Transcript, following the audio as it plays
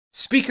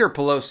Speaker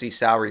Pelosi's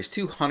salary is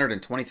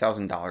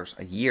 $220,000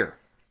 a year,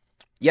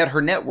 yet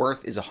her net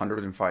worth is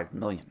 $105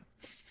 million.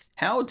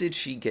 How did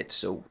she get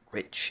so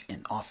rich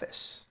in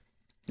office?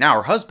 Now,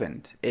 her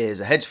husband is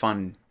a hedge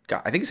fund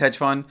guy. I think it's hedge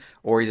fund,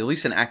 or he's at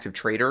least an active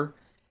trader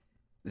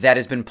that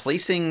has been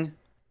placing,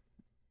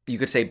 you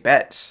could say,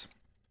 bets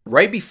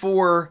right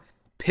before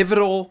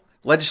pivotal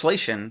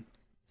legislation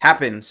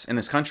happens in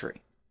this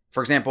country.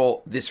 For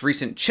example, this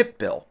recent chip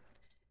bill.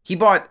 He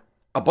bought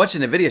a bunch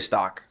of NVIDIA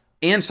stock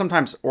and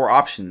sometimes, or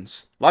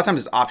options. A lot of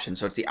times it's options.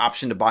 So it's the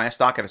option to buy a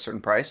stock at a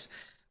certain price,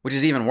 which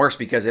is even worse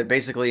because it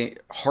basically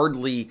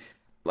hardly,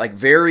 like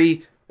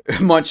very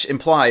much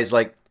implies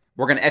like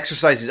we're going to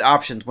exercise these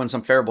options when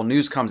some favorable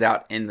news comes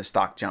out and the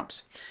stock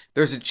jumps.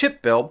 There's a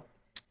chip bill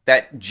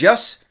that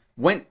just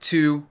went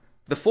to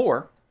the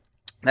floor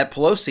that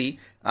Pelosi,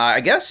 I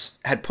guess,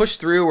 had pushed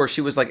through, or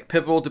she was like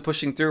pivotal to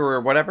pushing through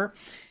or whatever.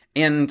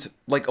 And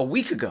like a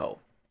week ago,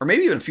 or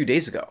maybe even a few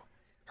days ago,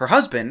 her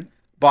husband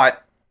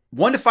bought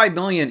 1 to 5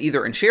 million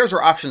either in shares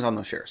or options on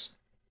those shares.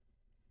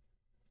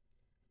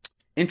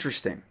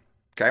 Interesting.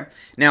 Okay.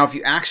 Now, if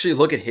you actually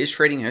look at his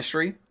trading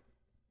history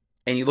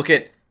and you look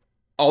at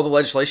all the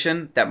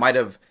legislation that might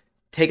have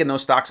taken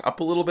those stocks up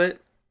a little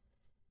bit,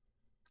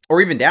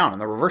 or even down on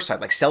the reverse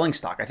side, like selling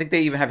stock. I think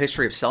they even have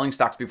history of selling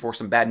stocks before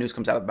some bad news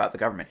comes out about the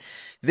government.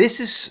 This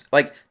is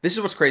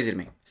what's crazy to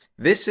me.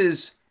 This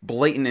is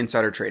blatant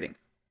insider trading.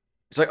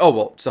 It's like, oh,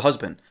 well, it's the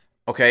husband.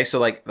 Okay, so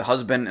like the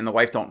husband and the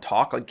wife don't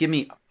talk. Like, give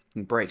me a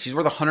break. She's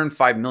worth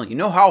 $105 million. You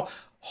know how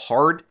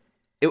hard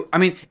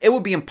it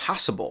would be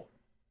impossible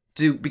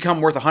to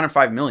become worth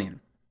 $105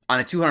 million on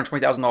a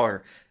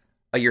 $220,000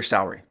 a year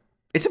salary.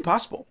 It's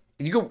impossible.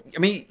 You go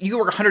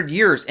work 100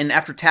 years, and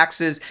after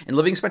taxes and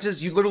living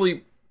expenses, you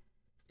literally,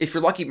 if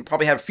you're lucky,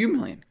 probably have a few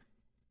million.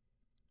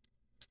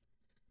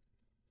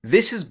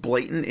 This is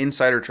blatant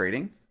insider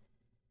trading,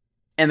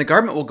 and the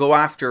government will go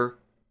after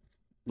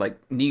like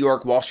New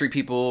York Wall Street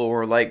people,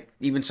 or like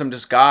even some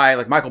just guy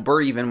like Michael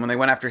Burr, even when they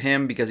went after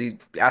him because he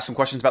asked some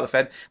questions about the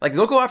Fed. Like,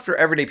 they'll go after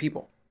everyday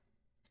people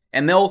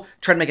and they'll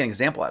try to make an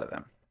example out of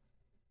them.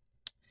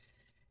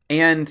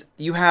 And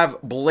you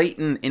have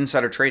blatant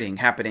insider trading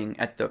happening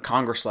at the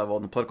Congress level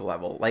and the political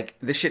level. Like,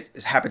 this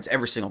shit happens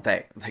every single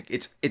day. Like,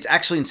 it's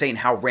actually insane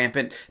how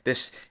rampant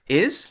this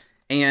is,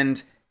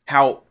 and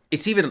how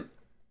it's even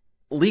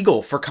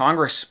legal for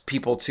Congress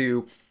people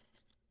to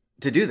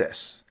do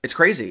this. It's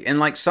crazy. And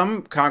like,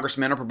 some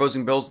congressmen are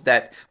proposing bills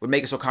that would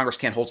make it so Congress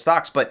can't hold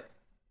stocks, but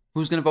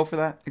who's going to vote for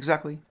that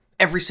exactly?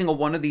 Every single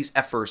one of these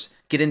effers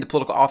get into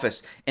political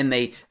office and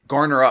they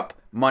garner up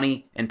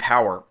money and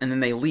power, and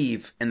then they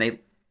leave and they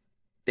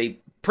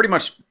pretty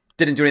much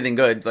didn't do anything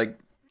good, like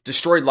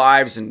destroyed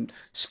lives and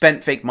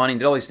spent fake money and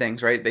did all these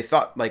things, right? They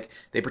thought, like,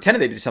 they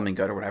pretended they did something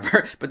good or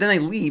whatever, but then they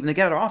leave and they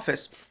get out of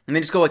office and they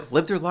just go like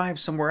live their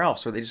lives somewhere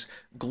else, or they just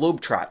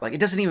globetrot. Like, it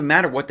doesn't even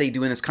matter what they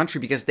do in this country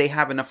because they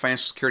have enough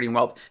financial security and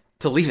wealth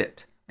to leave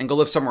it and go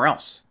live somewhere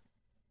else.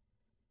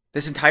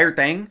 This entire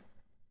thing,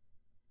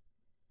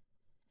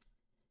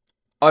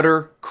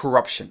 utter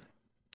corruption.